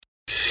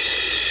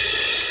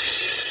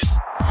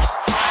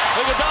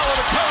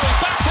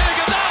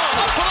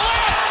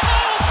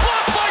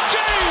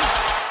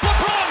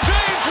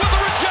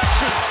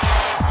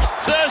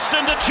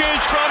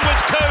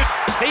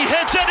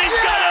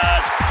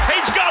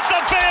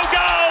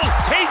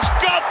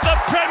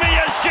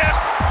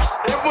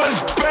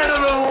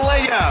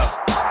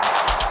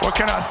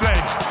can I say?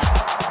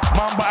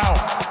 Mamba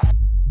out.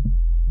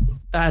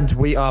 And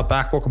we are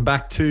back. Welcome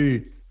back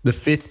to the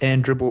Fifth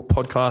and Dribble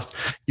podcast.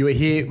 You are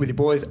here with your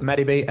boys,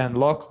 Matty B and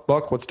Locke.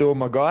 Locke, what's doing,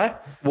 my guy?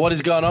 What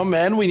is going on,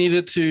 man? We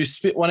needed to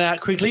spit one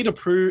out quickly to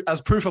prove,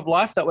 as proof of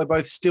life, that we're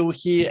both still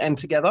here and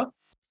together.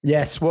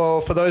 Yes.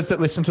 Well, for those that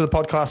listen to the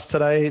podcast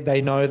today,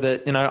 they know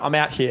that, I'm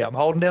out here. I'm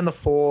holding down the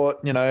fort,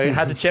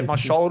 had to check my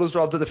shoulders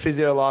rubbed at the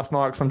physio last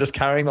night because I'm just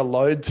carrying the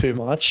load too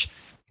much.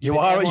 You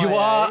are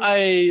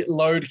a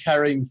load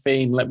carrying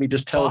fiend. Let me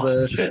just tell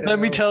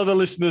the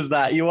listeners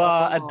that you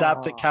are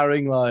adept at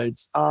carrying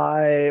loads.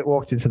 I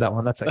walked into that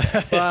one. That's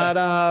okay.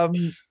 But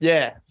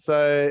yeah.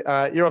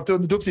 So you're off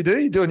doing the doopsie do.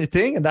 You're doing your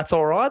thing, and that's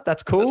all right.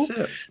 That's cool.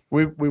 That's it.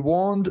 We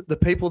warned the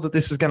people that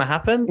this is going to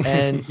happen,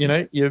 and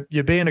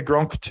you're being a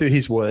Gronk to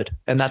his word,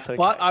 and that's okay.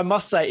 But I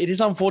must say, it is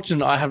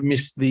unfortunate I have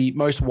missed the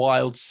most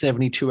wild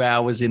 72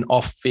 hours in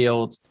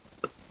off-field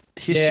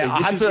history. Yeah,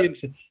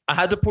 I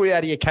had to pull you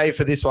out of your cave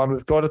for this one.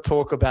 We've got to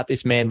talk about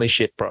this Manly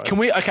shit, bro. Can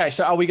we? Okay,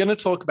 so are we going to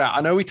talk about?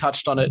 I know we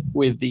touched on it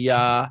with the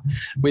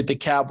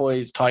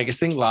Cowboys Tigers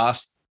thing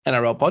last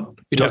NRL pod.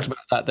 We talked about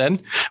that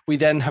then. We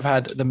then have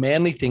had the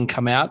Manly thing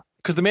come out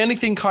because the Manly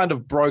thing kind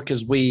of broke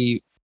as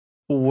we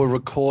were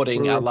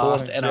recording our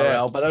last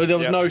NRL, but there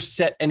was no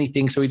set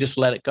anything, so we just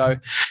let it go.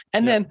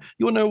 And then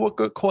you want to know what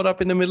got caught up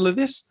in the middle of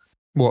this?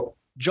 What?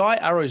 Jai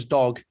Arrow's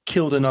dog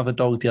killed another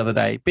dog the other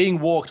day,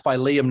 being walked by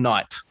Liam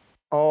Knight.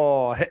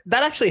 Oh,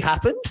 that actually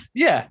happened?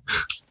 Yeah.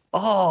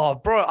 Oh,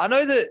 bro, I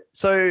know that.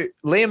 So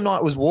Liam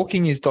Knight was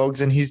walking his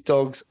dogs and his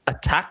dogs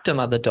attacked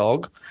another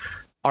dog.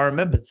 I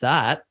remember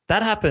that.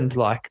 That happened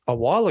like a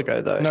while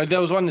ago, though. No,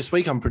 there was one this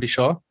week, I'm pretty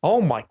sure.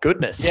 Oh, my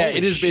goodness. Yeah,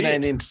 it has been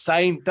an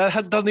insane.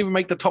 Doesn't even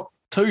make the top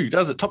two,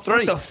 does it? Top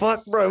three. What the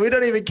fuck, bro? We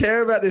don't even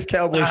care about this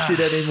Cowboy shit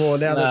anymore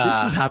now that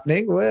this is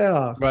happening.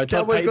 Wow. Bro,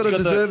 Cowboys got a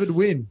deserved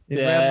win in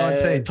round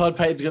 19. Todd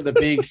Payton's got the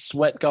big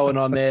sweat going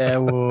on there.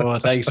 Oh,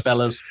 thanks,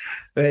 fellas.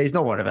 He's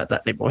not worried about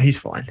that anymore. He's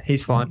fine.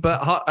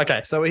 But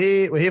okay, so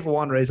we're here for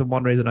one reason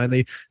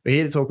only. We're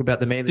here to talk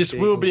about the Manly. This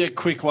will be a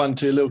quick one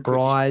too, little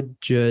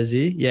Pride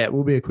jersey. Yeah, it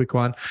will be a quick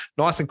one.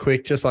 Nice and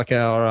quick, just like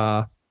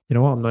our you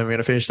know what? I'm not even going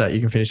to finish that.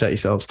 You can finish that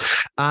yourselves.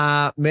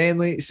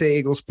 Manly Sea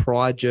Eagles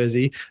Pride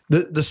jersey.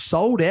 The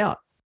sold out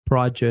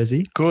Pride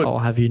jersey. Good. I'll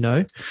have you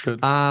know. Good.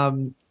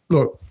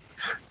 Look,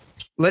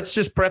 let's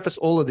just preface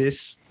all of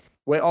this.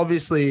 We're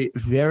obviously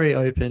very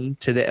open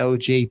to the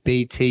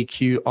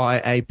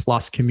LGBTQIA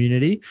plus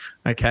community.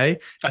 Okay.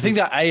 I think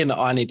that A and the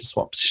I need to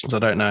swap positions. I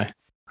don't know.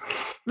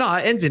 No,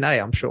 it ends in A,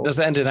 I'm sure. Does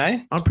it end in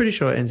A? I'm pretty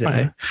sure it ends in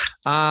A.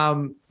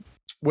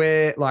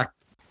 We're like,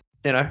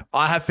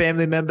 I have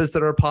family members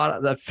that are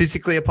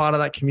physically a part of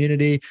that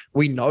community.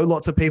 We know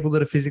lots of people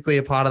that are physically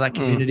a part of that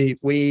community.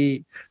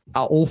 We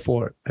are all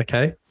for it.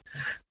 Okay.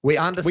 We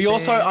understand. We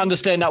also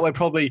understand that we're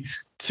probably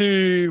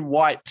two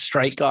white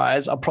straight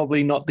guys are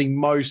probably not the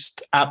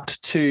most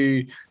apt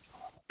to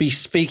be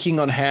speaking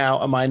on how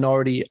a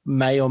minority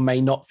may or may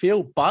not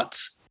feel, but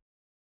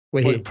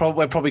we're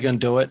probably going to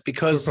do it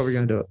because we're probably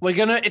going to do it.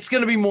 It's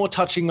going to be more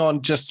touching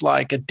on just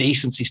like a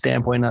decency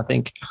standpoint, I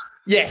think.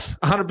 Yes,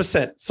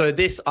 100%. So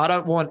I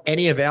don't want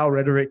any of our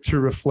rhetoric to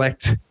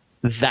reflect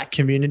that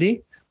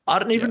community. I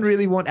don't even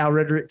really want our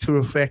rhetoric to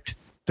affect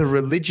the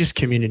religious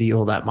community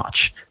all that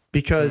much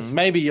because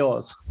maybe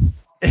yours.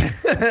 Okay,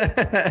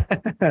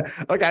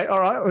 all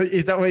right.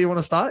 Is that where you want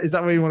to start? Is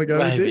that where you want to go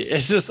Maybe. with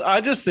this?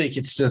 I just think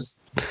it's just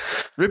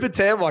rip it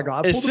down, my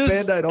guy. Pull the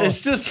Band-Aid off.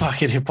 It's just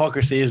fucking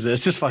hypocrisy, isn't it?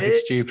 It's just fucking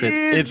stupid.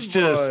 It's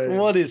just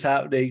what is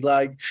happening.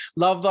 Like,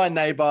 love thy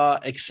neighbor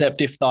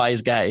except if thy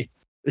is gay.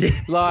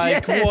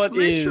 Like, yes, what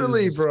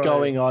is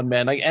going on,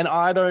 man? Like, and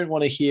I don't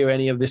want to hear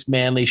any of this.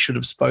 Manly should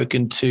have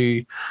spoken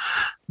to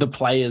the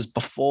players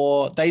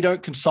before. They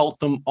don't consult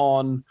them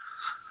on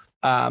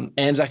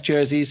Anzac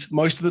jerseys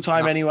most of the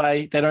time.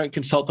 Anyway, they don't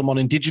consult them on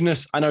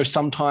Indigenous. I know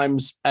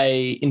sometimes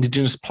a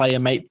Indigenous player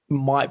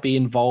might be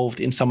involved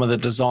in some of the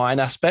design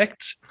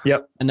aspects.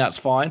 Yep. And that's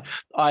fine.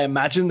 I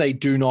imagine they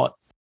do not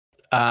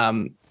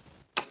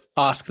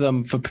ask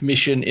them for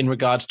permission in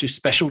regards to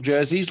special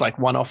jerseys like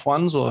one-off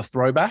ones or the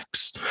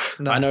throwbacks.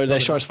 No, I know they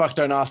sure as fuck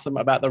don't ask them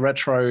about the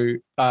retro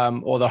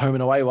or the home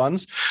and away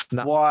ones.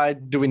 No. Why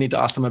do we need to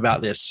ask them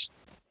about this?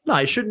 No,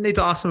 you shouldn't need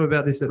to ask them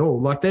about this at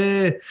all. Like,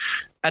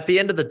 at the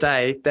end of the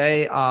day,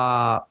 they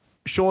are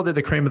sure they're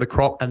the cream of the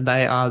crop and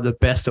they are the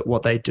best at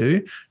what they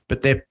do,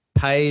 but they're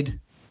paid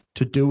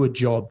to do a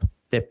job.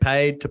 They're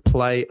paid to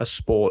play a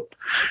sport.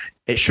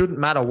 It shouldn't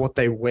matter what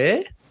they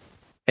wear.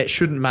 It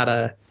shouldn't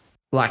matter.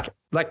 Like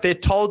they're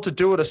told to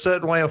do it a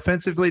certain way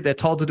offensively. They're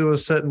told to do it a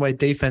certain way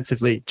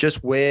defensively.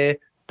 Just wear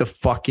the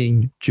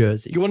fucking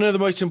jersey. You want to know the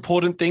most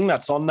important thing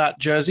that's on that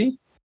jersey?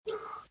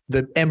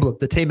 The emblem,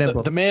 the team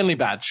emblem. The Manly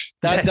badge.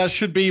 That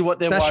should be what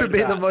they're worried about. That should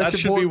be the most important thing. That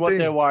should be what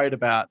they're worried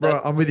about.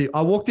 Bro, I'm with you.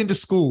 I walked into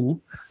school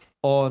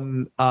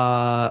on,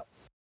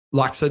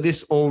 so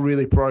this all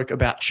really broke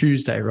about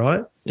Tuesday,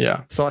 right?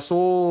 Yeah. So I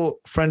saw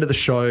friend of the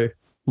show,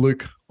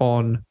 Luke,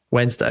 on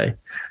Wednesday.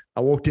 I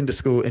walked into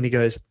school and he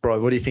goes,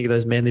 bro, what do you think of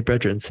those Manly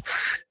brethrens?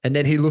 And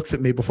then he looks at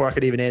me before I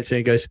could even answer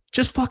and goes,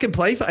 just fucking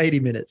play for 80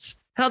 minutes.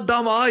 How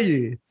dumb are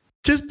you?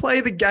 Just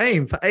play the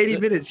game for 80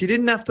 minutes. You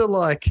didn't have to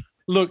look,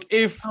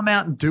 if come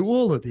out and do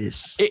all of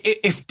this.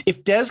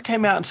 If Des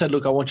came out and said,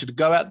 look, I want you to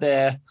go out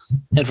there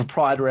and for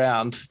Pride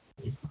round,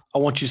 I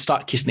want you to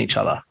start kissing each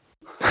other.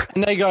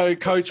 And they go,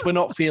 Coach, we're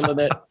not feeling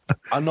it.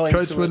 I'm not.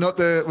 Coach, we're not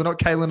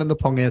Kalen and the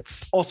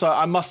Pongettes. Also,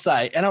 I must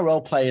say,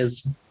 NRL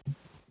players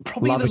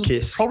probably love a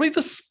kiss. Probably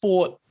the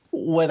sport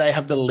where they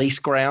have the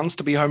least grounds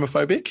to be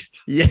homophobic.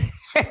 Yeah.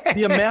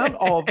 The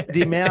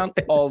amount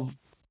of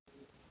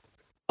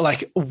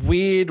like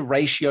weird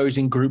ratios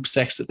in group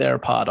sex that they're a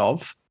part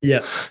of.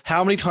 Yeah.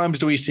 How many times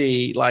do we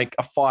see like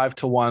a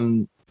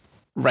 5-to-1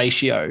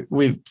 ratio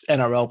with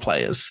NRL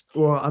players?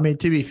 Well, I mean,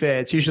 to be fair,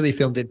 it's usually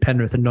filmed in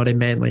Penrith and not in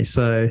Manly.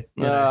 So,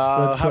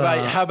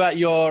 how about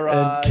your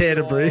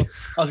Canterbury?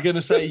 I was going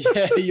to say,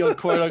 your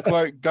quote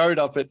unquote goat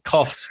up at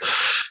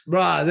Coffs.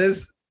 Right.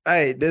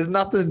 There's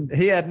nothing.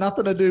 He had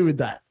nothing to do with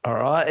that. All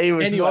right. He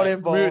was not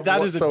involved.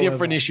 That is a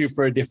different issue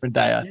for a different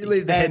day. You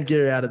leave the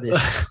headgear out of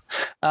this.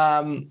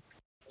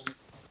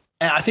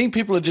 And I think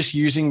people are just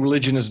using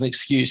religion as an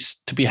excuse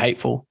to be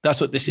hateful.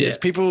 That's what this is.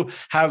 People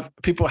have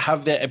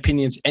their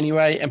opinions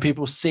anyway, and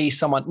people see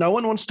someone. No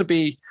one wants to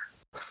be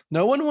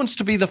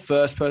the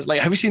first person.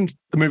 Like, have you seen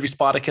the movie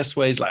Spartacus,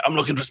 where he's like, "I'm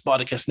looking for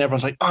Spartacus," and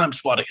everyone's like, "I'm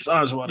Spartacus,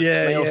 I'm Spartacus."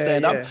 Yeah, they all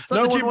stand up. It's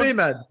like the Jim B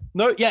man.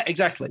 No, yeah,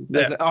 exactly.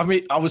 Yeah. I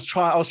mean, I was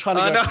trying to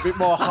go a bit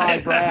more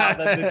highbrow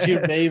than the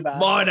Jim B man.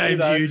 My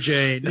name's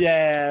Eugene.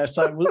 Yeah,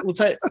 so we'll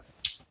take.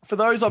 For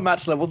those on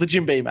Matt's level, the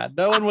Jim B man.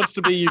 No one wants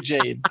to be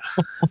Eugene.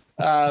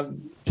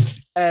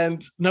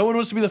 And no one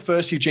wants to be the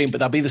first Eugene, but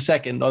they'll be the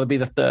second or they'll be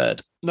the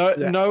third.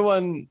 No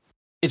one,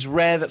 it's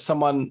rare that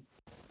someone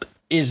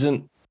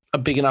isn't a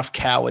big enough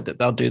coward that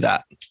they'll do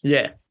that.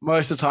 Yeah.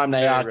 Most of the time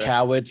they are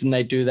cowards and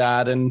they do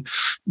that. And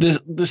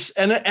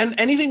and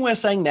anything we're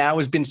saying now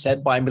has been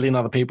said by a million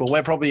other people.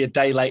 We're probably a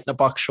day late and a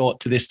buck short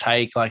to this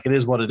take. Like, it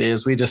is what it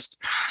is. We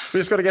just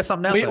got to get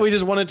something out there. We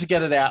just wanted to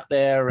get it out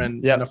there,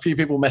 and a few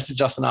people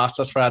messaged us and asked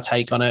us for our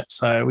take on it.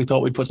 So we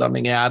thought we'd put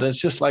something out.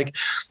 It's just like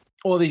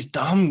all these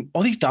dumb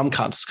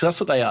cunts, because that's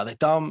what they are. They're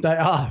dumb. They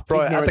are,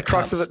 bro. At the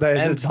crux of it,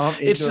 they're just dumb.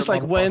 It's just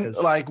like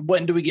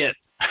when do we get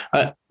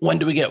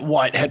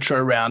white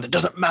hetero around? It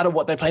doesn't matter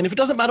what they play. And if it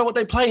doesn't matter what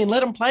they play,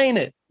 let them play in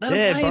it. Let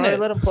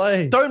them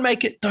play. Don't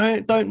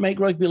make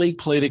rugby league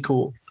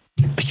political.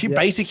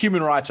 Basic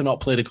human rights are not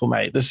political,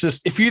 mate. This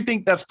is, if you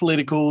think that's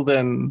political,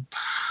 then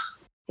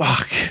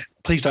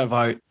please don't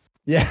vote.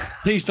 Yeah,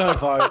 please don't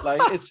vote. Like,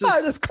 it's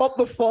just cop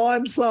the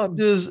fine, son.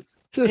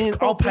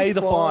 I'll pay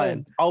the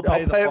fine. I'll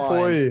pay it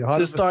for you. 100%.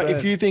 Just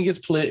if you think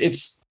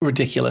it's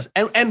ridiculous.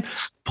 And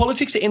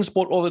politics are in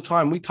sport all the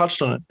time. We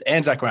touched on it. The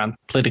Anzac round,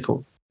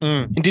 political.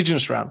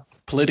 Indigenous round,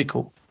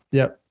 political.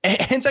 Yep.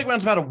 Anzac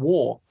round's about a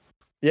war.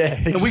 Yeah.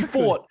 Exactly. And we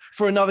fought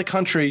for another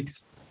country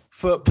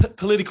for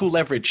political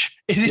leverage.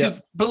 It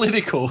is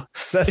political.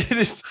 It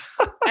is.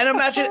 And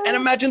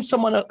imagine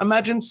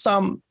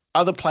some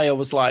other player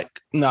was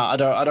like, no, I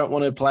don't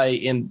want to play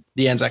in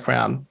the Anzac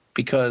round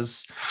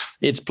because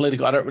it's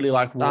political. I don't really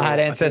like war. I had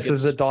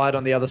ancestors that died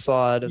on the other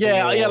side.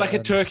 Like a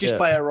Turkish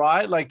player,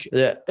 right? Like,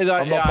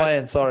 I'm not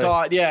playing. Sorry.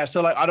 Died, yeah.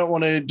 So like, I don't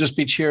want to just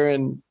be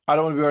cheering. I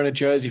don't want to be wearing a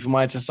jersey for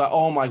my ancestors.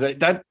 Oh my God,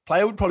 that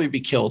player would probably be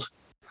killed.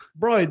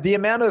 Bro, the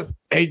amount of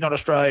he's not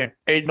Australian,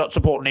 he's not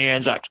supporting the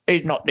Anzacs,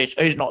 he's not this,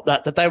 he's not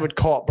that they would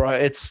cop, bro.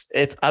 It's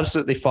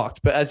absolutely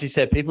fucked. But as you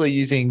said, people are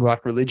using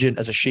like religion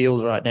as a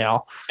shield right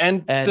now,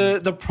 and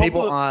the problem,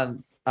 people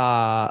aren't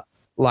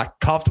like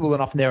comfortable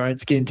enough in their own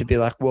skin to be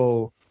like,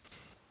 well,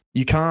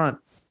 you can't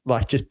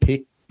like just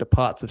pick the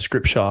parts of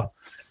scripture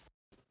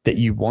that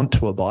you want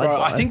to abide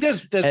by. I think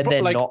there's and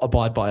then not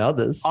abide by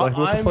others. Like,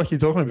 what the fuck are you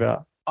talking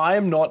about? I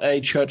am not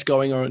a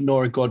church-going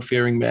nor a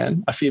God-fearing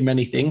man. I fear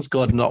many things.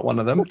 God, not one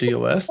of them. Do your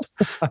worst.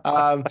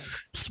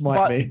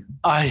 Smite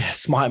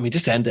me.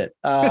 Just end it.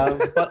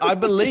 But I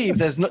believe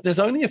there's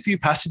only a few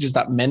passages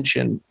that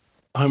mention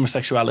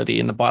homosexuality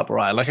in the Bible,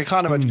 right? Like, I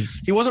can't imagine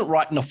he wasn't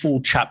writing a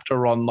full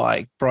chapter on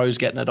like bros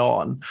getting it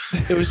on.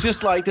 It was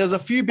just like there's a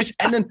few bits,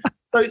 and then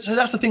so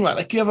that's the thing, right?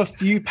 Like, you have a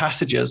few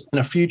passages and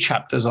a few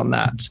chapters on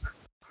that,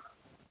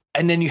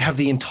 and then you have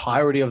the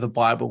entirety of the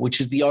Bible, which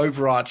is the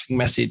overarching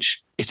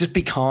message. It's just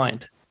be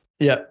kind.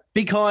 Yeah.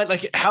 Be kind.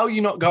 Like, how are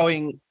you not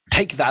going,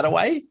 take that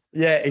away?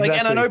 Yeah, exactly. Like,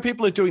 and I know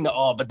people are doing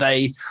but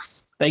they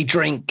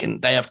drink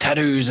and they have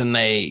tattoos and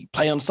they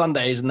play on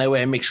Sundays and they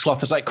wear mixed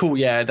cloth. It's like, cool.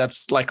 Yeah,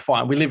 that's like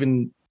fine. We live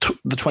in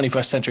the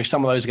 21st century.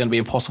 Some of those are going to be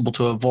impossible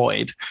to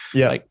avoid.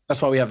 Yeah. Like,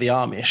 that's why we have the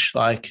Amish.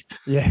 Like,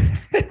 yeah.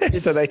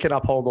 So they can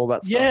uphold all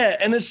that stuff. Yeah.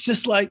 And it's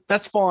just like,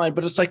 that's fine.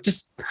 But it's like,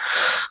 just,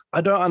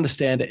 I don't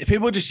understand it. If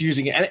people are just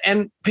using it,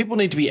 and people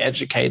need to be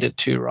educated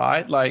too,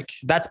 right? Like,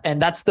 that's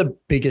the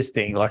biggest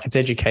thing. Like, it's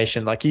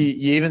education. Like, you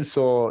even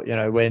saw,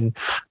 when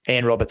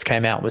Ian Roberts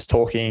came out and was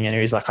talking, and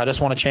he was like, I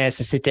just want a chance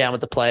to sit down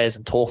with the players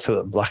and talk to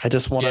them. Like, I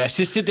just want to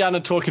just sit down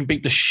and talk and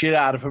beat the shit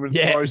out of him.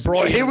 And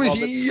bro, he was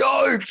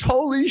yoked.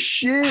 Holy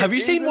shit. Have you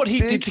seen what he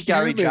did to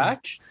Gary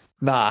Jack?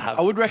 Nah.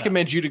 I would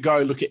recommend you to go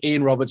look at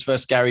Ian Roberts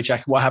versus Gary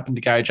Jack, what happened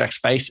to Gary Jack's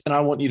face. And I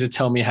want you to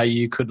tell me how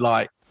you could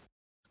like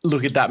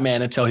look at that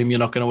man and tell him you're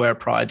not going to wear a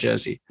Pride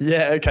jersey.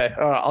 Yeah. Okay.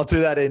 All right. I'll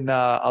do that in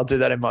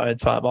my own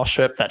time. I'll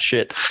strap that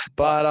shit.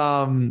 But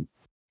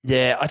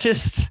yeah,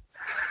 it's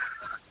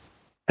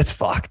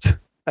fucked.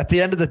 At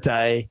the end of the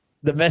day,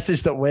 the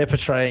message that we're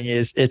portraying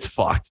is it's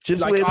fucked.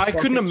 Just like I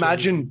couldn't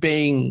imagine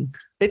being.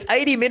 It's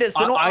 80 minutes.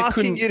 They're not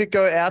asking you to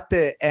go out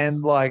there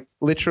and like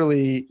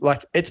literally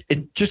like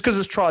just because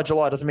it's Try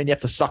July doesn't mean you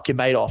have to suck your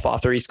mate off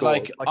after he scores.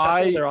 Like that's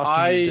what they're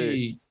asking you to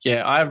do.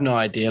 Yeah, I have no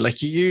idea.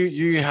 Like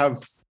you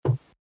have,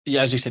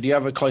 yeah, as you said, you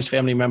have a close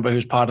family member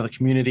who's part of the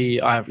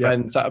community. I have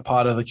friends that are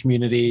part of the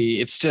community.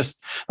 It's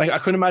just like I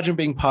couldn't imagine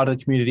being part of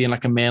the community and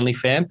like a Manly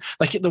fan.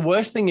 Like the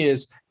worst thing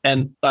is,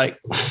 and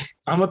like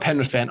I'm a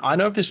Penrith fan. I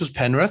know if this was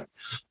Penrith,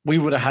 we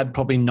would have had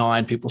probably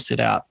 9 people sit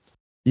out.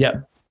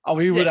 Yeah. Oh,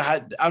 we would have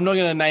had, I'm not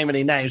going to name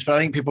any names, but I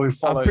think people who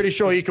follow. I'm pretty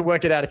sure you can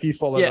work it out if you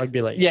follow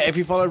rugby league. Yeah, if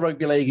you follow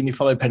rugby league and you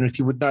follow Penrith,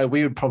 you would know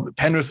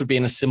Penrith would be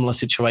in a similar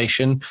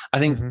situation. I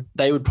think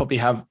they would probably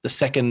have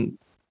they'd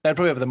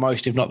probably have the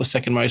most, if not the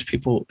second most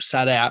people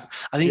sat out.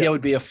 I think there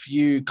would be a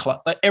few,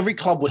 every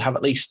club would have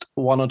at least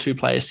 1 or 2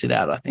 players sit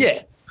out, I think.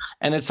 Yeah.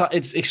 And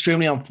it's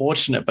extremely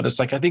unfortunate, but it's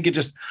like, I think it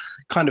just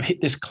kind of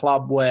hit this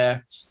club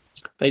where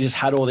they just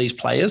had all these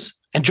players.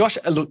 And Josh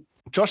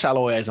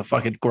Aloiai is a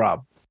fucking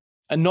grub.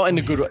 And not in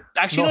a good way.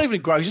 Actually, not even a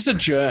grub. He's just a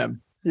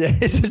germ. Yeah,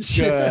 it's a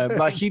germ.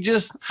 Like he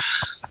just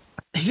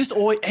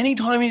always,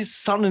 anytime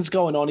something's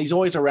going on, he's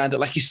always around it.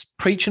 Like he's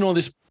preaching all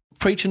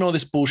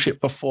this bullshit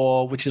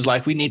before, which is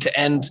like, we need to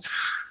end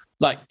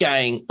like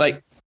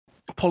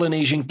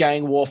Polynesian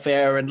gang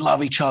warfare and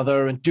love each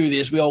other and do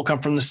this. We all come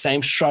from the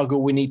same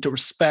struggle. We need to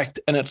respect.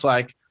 And it's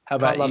like, how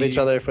about love each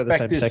other for the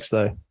same sex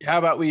though? How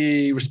about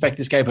we respect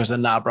this gay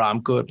person? Nah, bro,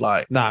 I'm good.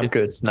 Like, I'm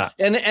good. Nah.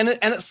 And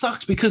it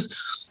sucks because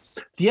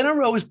the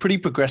NRL is pretty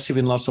progressive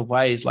in lots of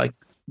ways. Like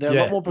they're a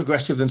lot more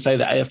progressive than say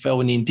the AFL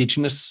in the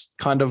Indigenous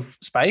kind of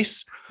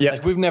space. Yeah.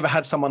 Like we've never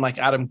had someone like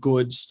Adam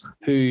Goodes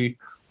who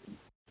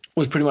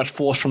was pretty much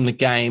forced from the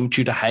game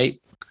due to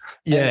hate.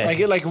 Yeah.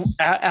 And like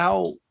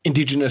our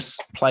Indigenous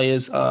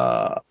players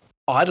are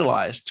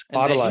idolized,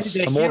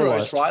 they're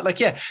heroes, right? Like,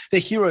 yeah, they're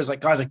heroes. Like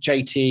guys like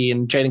JT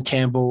and Jaden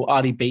Campbell,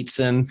 Artie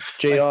Beetson,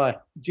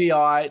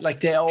 GI,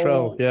 like they're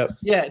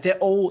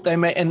all, they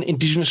make, and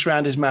Indigenous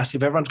round is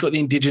massive. Everyone's got the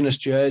Indigenous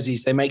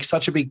jerseys. They make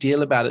such a big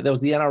deal about it. There was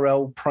the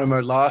NRL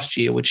promo last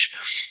year, which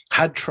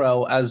had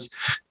Trell as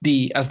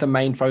the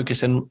main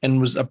focus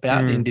and was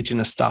about the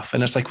Indigenous stuff.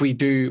 And it's like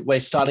we're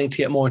starting to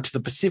get more into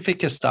the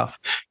Pacifica stuff,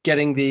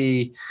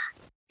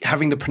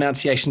 having the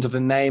pronunciations of the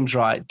names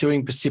right,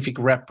 doing Pacific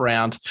rep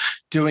round,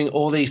 doing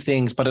all these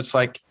things. But it's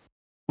like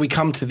we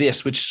come to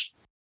this, which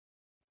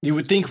you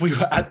would think we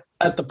were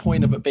at the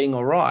point of it being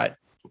all right.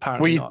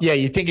 Apparently not. Yeah,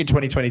 you think in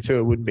 2022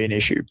 it wouldn't be an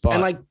issue.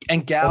 But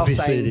and Gal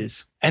saying it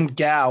is. And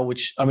Gal,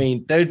 which I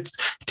mean,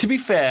 to be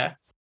fair,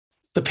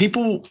 the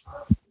people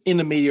in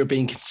the media are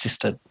being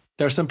consistent.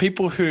 There are some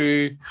people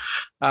who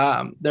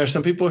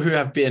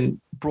have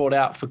been brought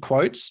out for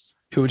quotes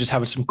who are just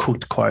having some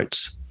cooked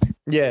quotes.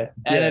 Yeah.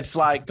 And it's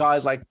like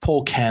guys like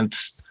Paul Kent,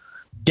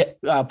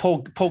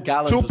 Paul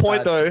Gallen. To a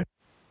point, though.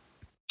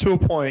 To a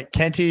point,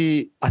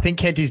 Kenty, I think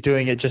Kenty's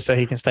doing it just so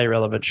he can stay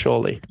relevant,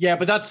 surely. Yeah,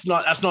 but that's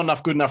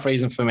not good enough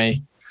reason for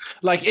me.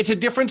 Like it's a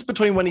difference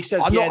between when he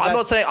says, I'm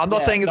not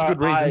saying it's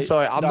good reason.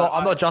 Sorry, I'm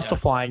not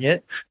justifying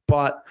it,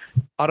 but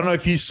I don't know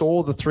if you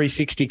saw the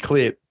 360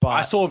 clip, but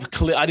I saw a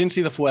clip. I didn't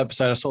see the full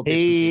episode. I saw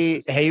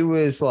he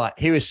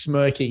was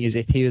smirking as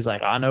if he was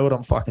like, I know what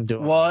I'm fucking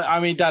doing. Well, I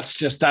mean,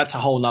 that's a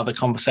whole nother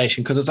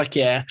conversation because it's like,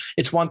 yeah,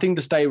 it's one thing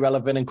to stay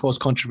relevant and cause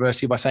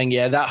controversy by saying,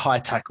 yeah, that high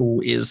tackle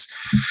is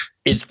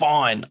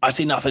fine. I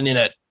see nothing in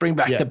it. Bring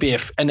back the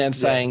biff, and then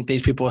saying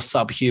these people are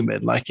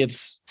subhuman. Like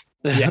it's.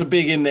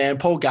 Big in there. And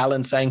Paul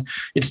Gallen saying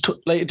it's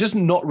just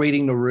not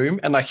reading the room.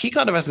 And like he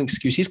kind of has an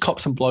excuse. He's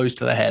copped some blows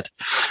to the head.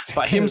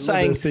 But him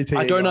saying,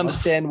 I don't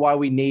understand why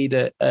we need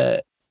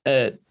a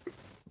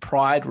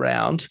pride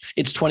round.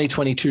 It's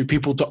 2022.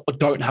 People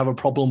don't have a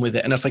problem with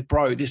it. And it's like,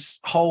 bro, this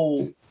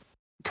whole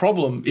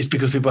problem is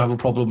because people have a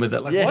problem with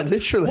it. Like,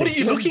 literally. What are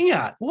you looking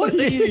at? What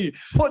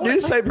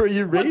newspaper are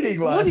you reading?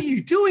 What are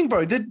you doing,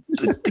 bro?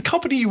 The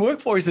company you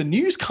work for is a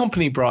news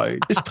company, bro.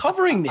 It's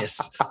covering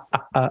this.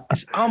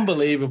 It's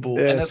unbelievable.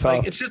 Yeah, and it's tough.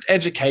 Like, it's just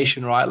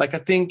education, right? Like, I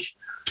think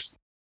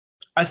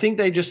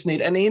they just need,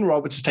 and Ian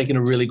Roberts has taken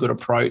a really good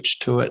approach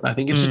to it. And I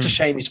think it's just a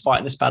shame he's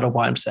fighting this battle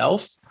by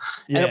himself.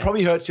 Yeah. And it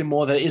probably hurts him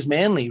more than it is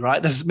Manly,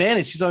 right?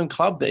 It's his own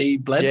club that he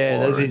bled for. Yeah,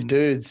 there's his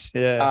dudes.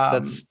 Yeah,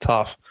 that's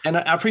tough. And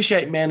I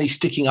appreciate Manly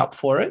sticking up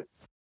for it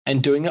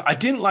and doing it. I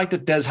didn't like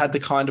that Des had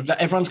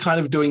everyone's kind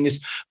of doing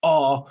this,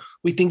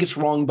 we think it's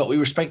wrong, but we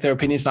respect their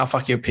opinions. Now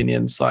fuck your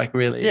opinions. Like,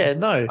 really? Yeah,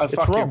 no, it's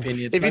wrong. Your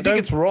opinions. If you think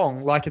it's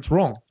wrong, like it's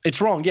wrong. It's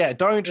wrong, yeah.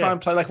 Don't try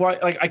and play like why.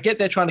 Like I get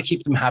they're trying to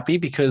keep them happy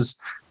because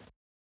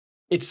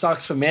it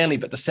sucks for Manly,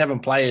 but the 7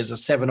 players are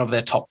 7 of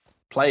their top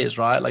players,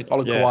 right? Like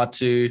Ola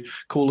Kawatu,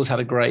 Coola's had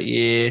a great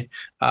year.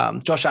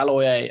 Josh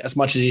Aloiai, as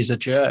much as he's a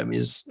germ,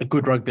 is a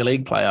good rugby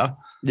league player.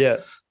 Yeah.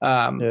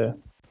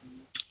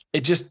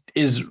 It just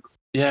is.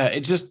 Yeah,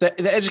 it's just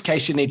the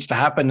education needs to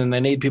happen, and they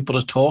need people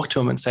to talk to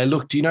them and say,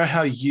 look, do you know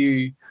how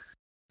you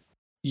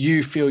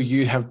you feel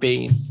you have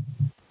been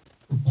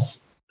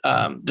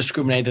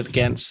discriminated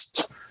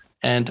against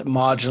and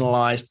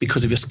marginalized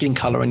because of your skin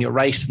color and your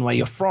race and where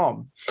you're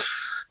from.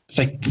 It's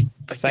like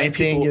same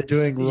thing you're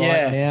doing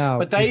right now.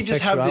 But they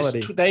just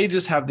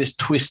have this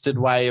twisted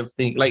way of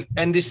thinking, like,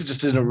 and this is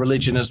just in a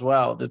religion as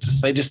well.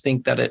 They just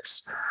think that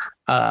it's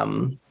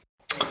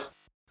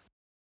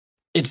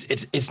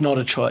not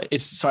a choice.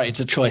 It's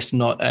a choice,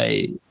 not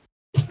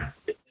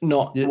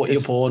what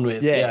you're born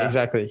with. Yeah,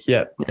 exactly.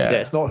 Yeah.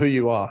 It's not who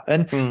you are.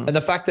 And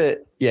the fact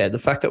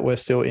that we're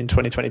still in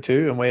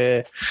 2022 and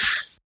we're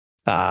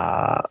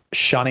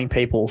shunning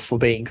people for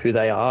being who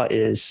they are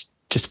is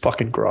just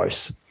fucking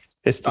gross.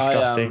 It's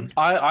disgusting.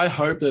 I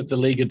hope that the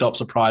league adopts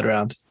a pride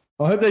round.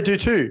 I hope they do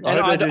too.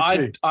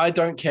 I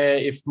don't care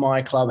if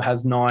my club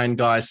has 9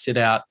 guys sit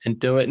out and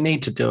do it.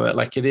 Need to do it.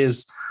 Like it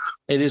is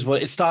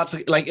what it starts.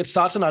 Like it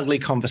starts an ugly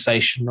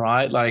conversation,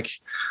 right? Like,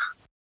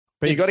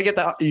 but you got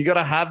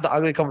to have the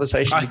ugly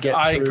conversation to get.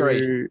 I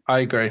agree.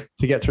 To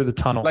get through the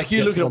tunnel. Like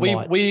you look at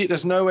it, we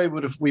there's no way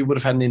we would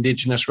have had an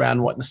Indigenous round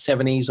in the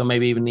 70s or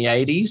maybe even the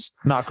 80s.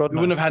 No, God, we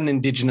wouldn't have had an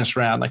Indigenous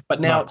round. Like,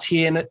 but now it's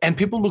here and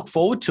people look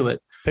forward to it.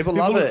 People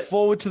love look it.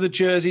 Forward to the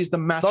jerseys, the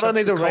match. Not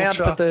only the round,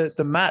 but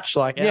the match,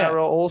 like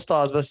NRL All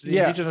Stars versus the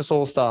Indigenous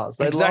All Stars.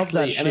 They love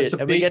that shit,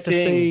 and we get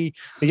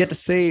to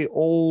see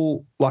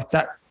all like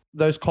that.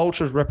 Those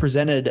cultures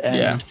represented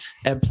and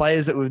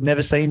players that we've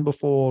never seen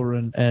before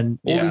and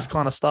all this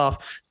kind of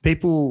stuff.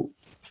 People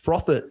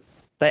froth it.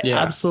 They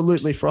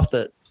absolutely froth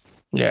it.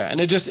 Yeah, and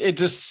it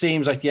just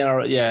seems like the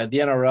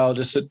NRL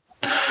just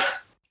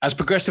as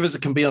progressive as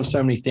it can be on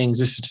so many things.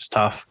 This is just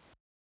tough.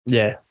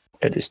 Yeah,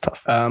 it is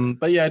tough.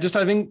 But yeah, I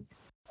think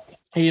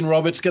Ian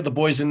Roberts, get the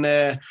boys in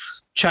there,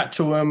 chat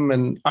to them,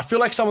 and I feel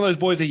like some of those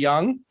boys are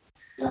young.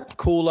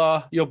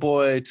 Cooler, your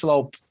boy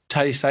Talal.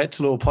 How do you say it?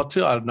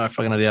 Tuipulotu? I don't know if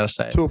I'm going to be able to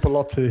say it.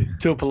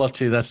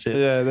 Tuipulotu, that's it.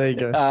 Yeah, there you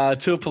go.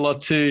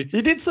 Tuipulotu.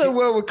 You did so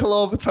well with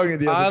Kalavatunga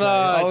the other day.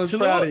 I was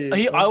proud of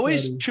you. I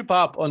always trip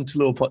up on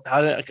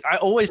Tuipulotu. I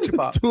always trip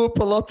up.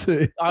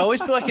 Tuipulotu. I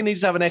always feel like he needs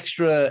to have an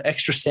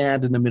extra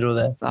sound in the middle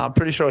there. I'm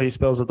pretty sure he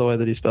spells it the way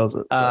that he spells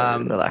it.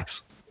 So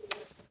relax.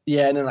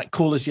 Yeah, and then like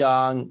Cool is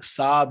young.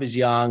 Saab is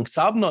young.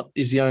 Saab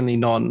is the only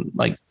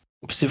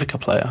Pacifica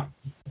player.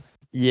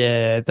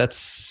 Yeah,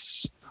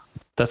 that's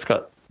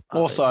got...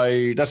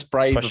 Also, that's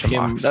brave of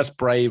him. Marks. That's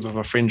brave of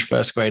a fringe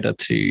first grader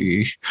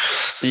to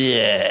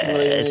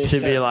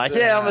be like, I'm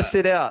gonna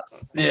sit out.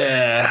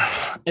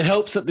 Yeah, it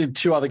helps that the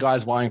 2 other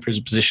guys vying for his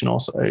position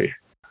also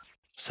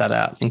sat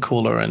out in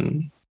Cooler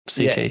and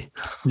CT.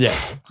 Yeah.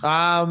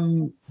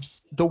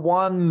 The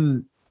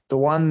one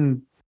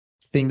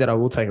thing that I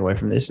will take away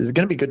from this is it's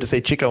going to be good to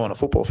see Chico on a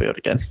football field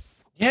again.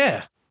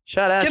 Yeah.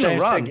 Shout out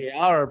James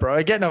Seguiara,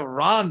 bro. Getting a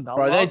run.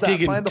 They're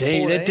digging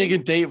deep. They're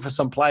digging deep for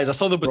some players. I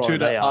saw the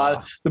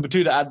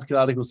Batuta Advocate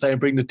article saying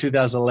bring the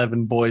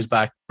 2011 boys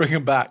back. Bring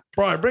them back.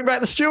 Bro, bring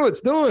back the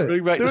Stewards. Do it.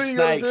 Bring back the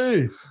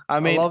Snakes.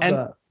 I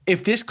mean,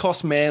 if this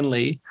costs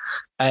Manly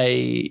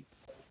a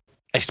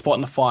spot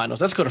in the finals,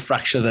 that's got to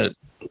fracture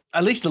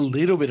at least a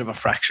little bit of a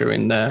fracture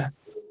in there.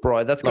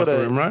 Bro, that's got to...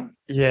 room, right?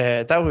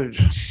 Yeah,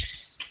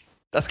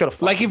 that's got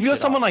to... Like if you're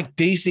someone like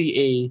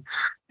DCE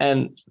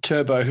and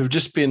Turbo who've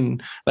just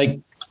been like...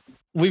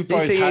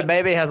 DCE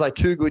maybe has like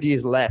 2 good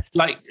years left.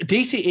 Like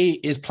DCE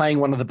is playing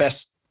one of the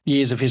best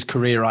years of his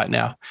career right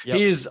now. Yep.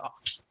 He is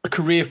a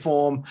career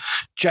form.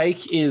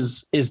 Jake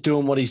is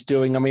doing what he's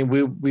doing. I mean,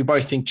 we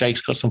both think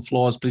Jake's got some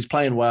flaws, but he's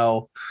playing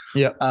well.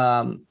 Yeah.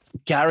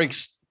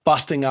 Garrick's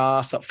busting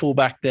ass at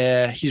fullback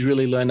there. He's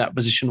really learned that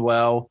position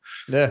well.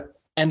 Yeah.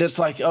 And it's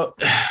like, oh,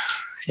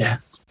 yeah.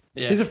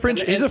 Yeah. He's a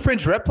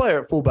fringe rep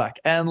player at fullback,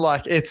 and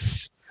like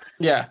it's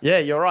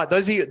you're right.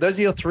 Those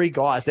are your 3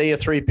 guys. They're your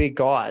 3 big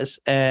guys,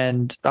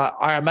 and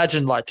I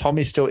imagine like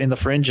Tommy's still in the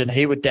fringe, and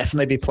he would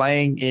definitely be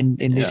playing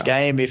in this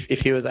game if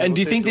he was able. And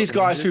do you think these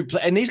guys who play,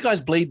 and these guys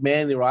bleed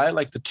Manly, right?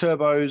 Like the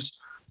Turbos,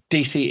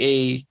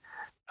 DCE,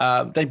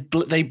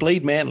 they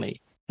bleed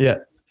Manly. Yeah,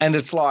 and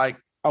it's like,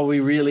 are we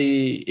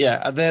really?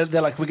 Yeah, they're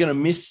like, we're going to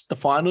miss the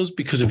finals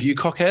because of you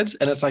cockheads,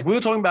 and it's like we were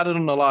talking about it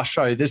on the last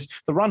show. The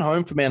run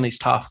home for Manly's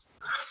tough.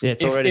 Yeah,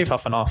 it's already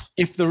tough enough.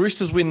 If the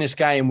Roosters win this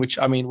game, which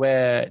I mean,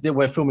 we're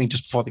filming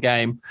just before the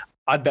game,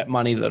 I'd bet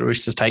money that the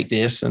Roosters take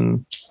this.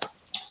 And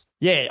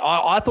yeah,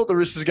 I thought the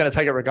Roosters were going to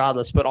take it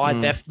regardless, but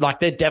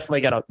they're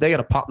definitely going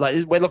to pump.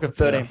 Like we're looking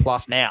 13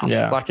 plus now.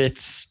 Yeah, like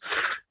it's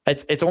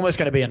almost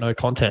going to be a no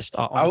contest.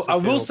 I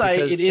will say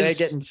it is. They're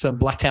getting some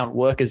Blacktown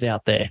workers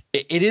out there.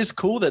 It is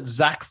cool that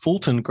Zach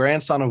Fulton,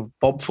 grandson of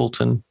Bob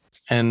Fulton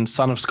and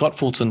son of Scott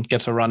Fulton,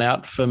 gets a run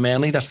out for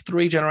Manly. That's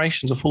 3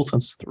 generations of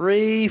Fultons.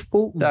 3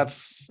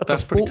 Fultons.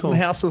 That's pretty Fulton cool.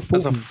 House of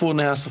Fultons. That's a Fulton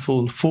house of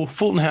Fulton.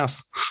 Fulton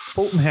house.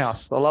 Fulton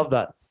house. I love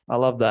that. All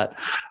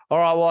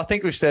right. Well, I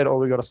think we've said all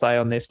we've got to say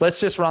on this.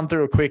 Let's just run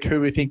through a quick who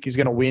we think is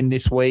going to win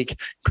this week.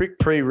 Quick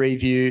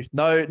pre-review.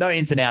 No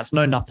ins and outs.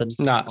 No nothing.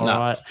 No. All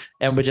right.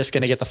 And we're just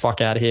going to get the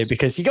fuck out of here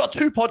because you got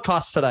 2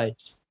 podcasts today.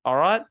 All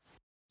right.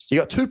 You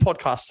got 2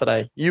 podcasts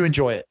today. You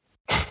enjoy it.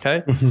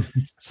 Okay.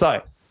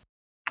 So,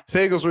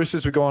 Sea Eagles,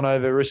 Roosters, we're going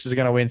over. Roosters are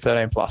going to win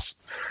 13 plus.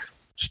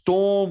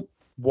 Storm,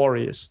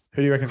 Warriors.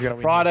 Who do you reckon is going to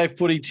win? Friday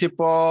footy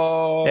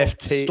tip-off.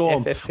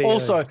 Storm. FFT.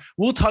 Also,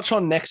 we'll touch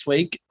on next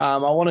week. I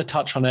want to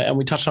touch on it, and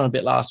we touched on it a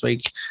bit last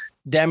week.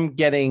 Them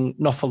getting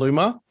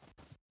Nofaluma.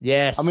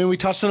 Yes. I mean, we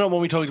touched on it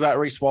when we talked about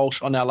Reece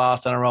Walsh on our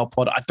last NRL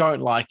pod. I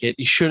don't like it.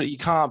 You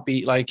can't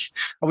be like,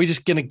 are we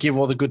just going to give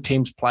all the good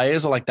teams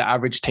players or like the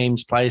average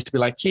teams players to be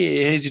like,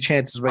 here's your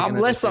chances. I'm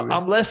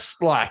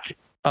less like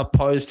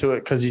opposed to it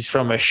because he's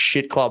from a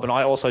shit club, and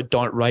I also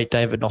don't rate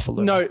David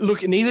Nofaluma. No,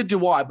 look, neither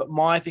do I. But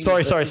my thing.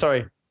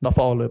 Sorry.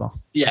 Nofaluma.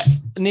 Yeah,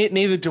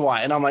 neither do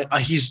I. And I'm like,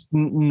 he's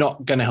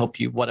not going to help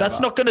you. Whatever.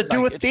 That's not going to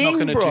do a thing. It's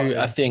not going to do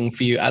a thing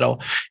for you at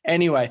all.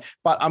 Anyway,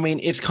 but I mean,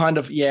 it's kind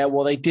of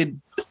well, they did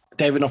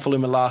David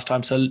Nofaluma last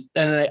time, so and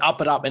they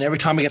up it up, and every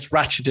time it gets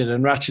ratcheted,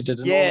 and all of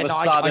a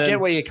sudden, I get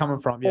where you're coming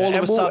from. Yeah. All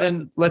of a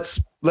sudden, let's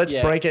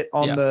break it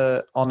on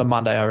the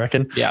Monday, I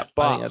reckon. Yeah,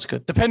 but I think that's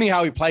good. Depending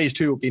how he plays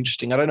too will be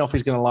interesting. I don't know if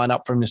he's going to line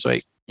up for him this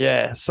week.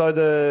 Yeah.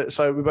 So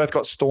we both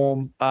got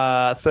Storm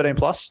 13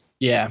 plus.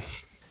 Yeah.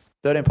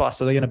 13 plus,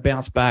 so they're going to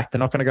bounce back. They're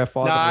not going to go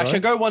 5. No, actually,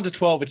 go 1 to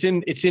 12.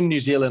 It's in New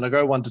Zealand. I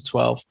go 1 to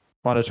 12.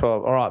 1 to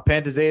 12. All right,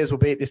 Panthers ears will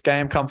beat this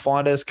game. Come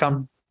find us.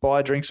 Come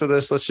buy drinks with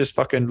us.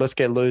 Let's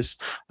get loose.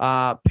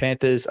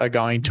 Panthers are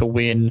going to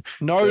win.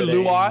 No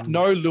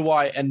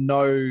Luai, and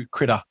no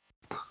Critter.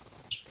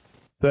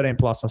 13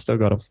 plus. I still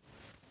got them.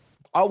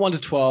 I 1 to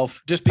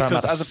 12, just because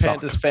Parramatta as a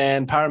Panthers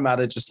fan,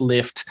 Parramatta just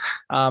lift.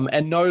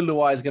 And no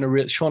Luai is going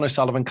to. Sean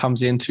O'Sullivan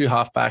comes in, 2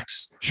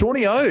 halfbacks.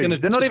 Shawnee O.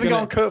 They're not even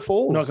going Kurt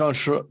Falls. Not going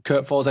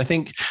Kurt Falls. They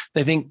think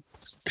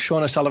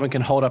Sean O'Sullivan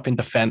can hold up in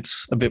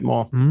defence a bit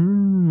more.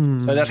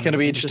 So that's going to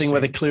be interesting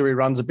whether Cleary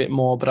runs a bit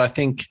more. But I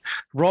think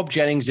Rob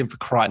Jennings in for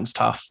Crichton's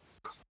tough.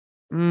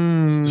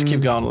 Just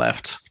keep going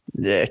left.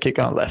 Yeah, keep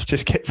going left.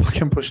 Just keep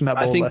fucking pushing that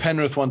ball. I think left.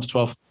 Penrith 1 to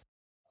 12.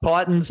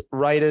 Titans,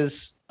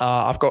 Raiders.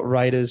 I've got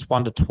Raiders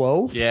 1 to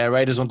 12. Yeah,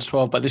 Raiders 1 to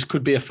 12, but this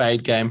could be a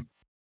fade game.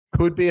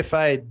 Could be a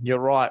fade. You're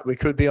right. We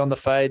could be on the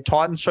fade.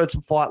 Titans showed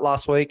some fight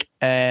last week,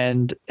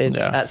 and it's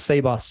at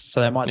Seabus,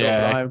 so they might do it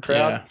for the home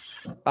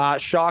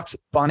crowd. Sharks,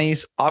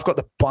 Bunnies. I've got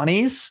the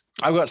Bunnies.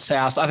 I've got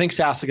South. I think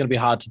Souths are going to be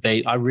hard to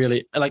beat. I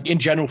really like in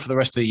general for the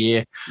rest of the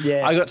year.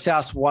 Yeah, I got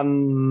South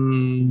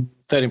 13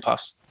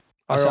 plus.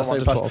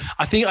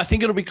 I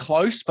think it'll be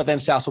close, but then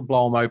South will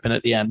blow them open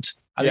at the end.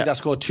 I think they'll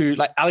score 2.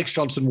 Like Alex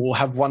Johnson will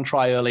have 1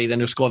 try early, then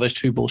he'll score those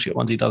 2 bullshit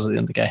ones he does at the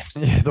end of the game.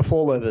 Yeah, the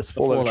fall-overs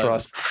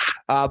tries.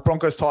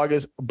 Broncos,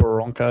 Tigers,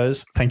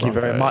 Broncos. Thank you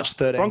very much.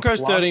 13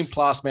 Broncos plus. 13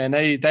 plus, man.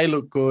 They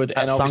look good.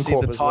 And obviously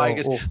the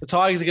Tigers, the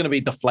Tigers are going to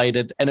be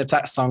deflated, and it's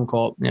at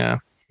Suncorp. Yeah.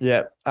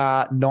 Yeah.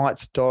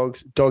 Knights,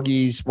 Dogs,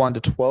 Doggies 1 to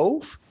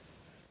 12.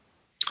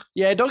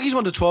 Yeah, Doggies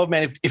 1 to 12,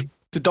 man. If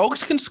the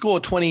Dogs can score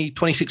 20,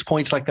 26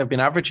 points like they've been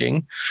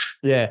averaging,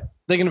 they're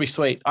going to be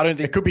sweet. I don't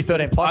think it could be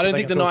 13 plus. I don't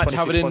think the Knights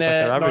have it in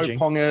there. No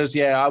pongers.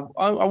 Yeah,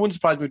 I wouldn't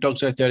surprise me if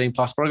Dogs are 13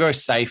 plus, but I'll go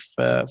safe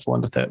for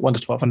 1 to 12. 1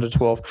 to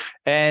 12.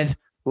 And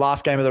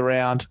last game of the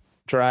round,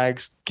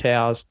 Drags,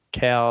 Cows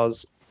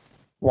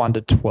 1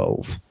 to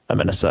 12. I'm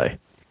going to say.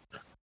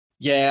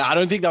 Yeah, I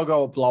don't think they'll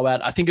go a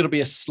blowout. I think it'll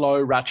be a slow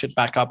ratchet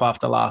back up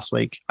after last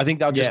week. I think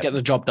they'll just get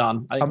the job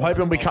done. I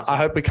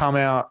hope we come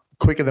out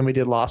quicker than we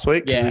did last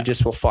week because we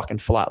just were fucking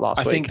flat last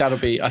week. I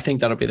think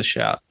that'll be the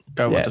shout.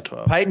 Go 1 to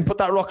 12. Peyton, put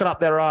that rocket up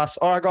their ass.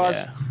 All right,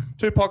 guys.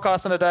 2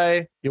 podcasts in a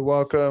day. You're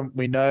welcome.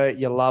 We know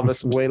you love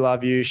us. We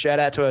love you. Shout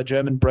out to our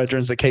German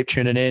brethren that keep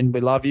tuning in.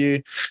 We love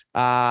you.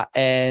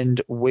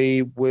 And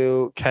we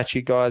will catch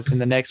you guys in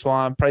the next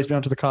one. Praise be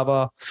unto the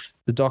cover,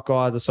 the doc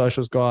guy, the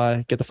socials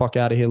guy. Get the fuck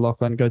out of here,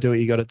 Lachlan. Go do what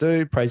you got to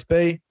do. Praise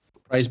be.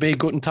 Praise be.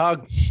 Guten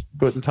Tag.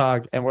 Guten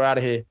Tag. And we're out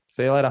of here.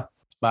 See you later.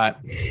 Bye.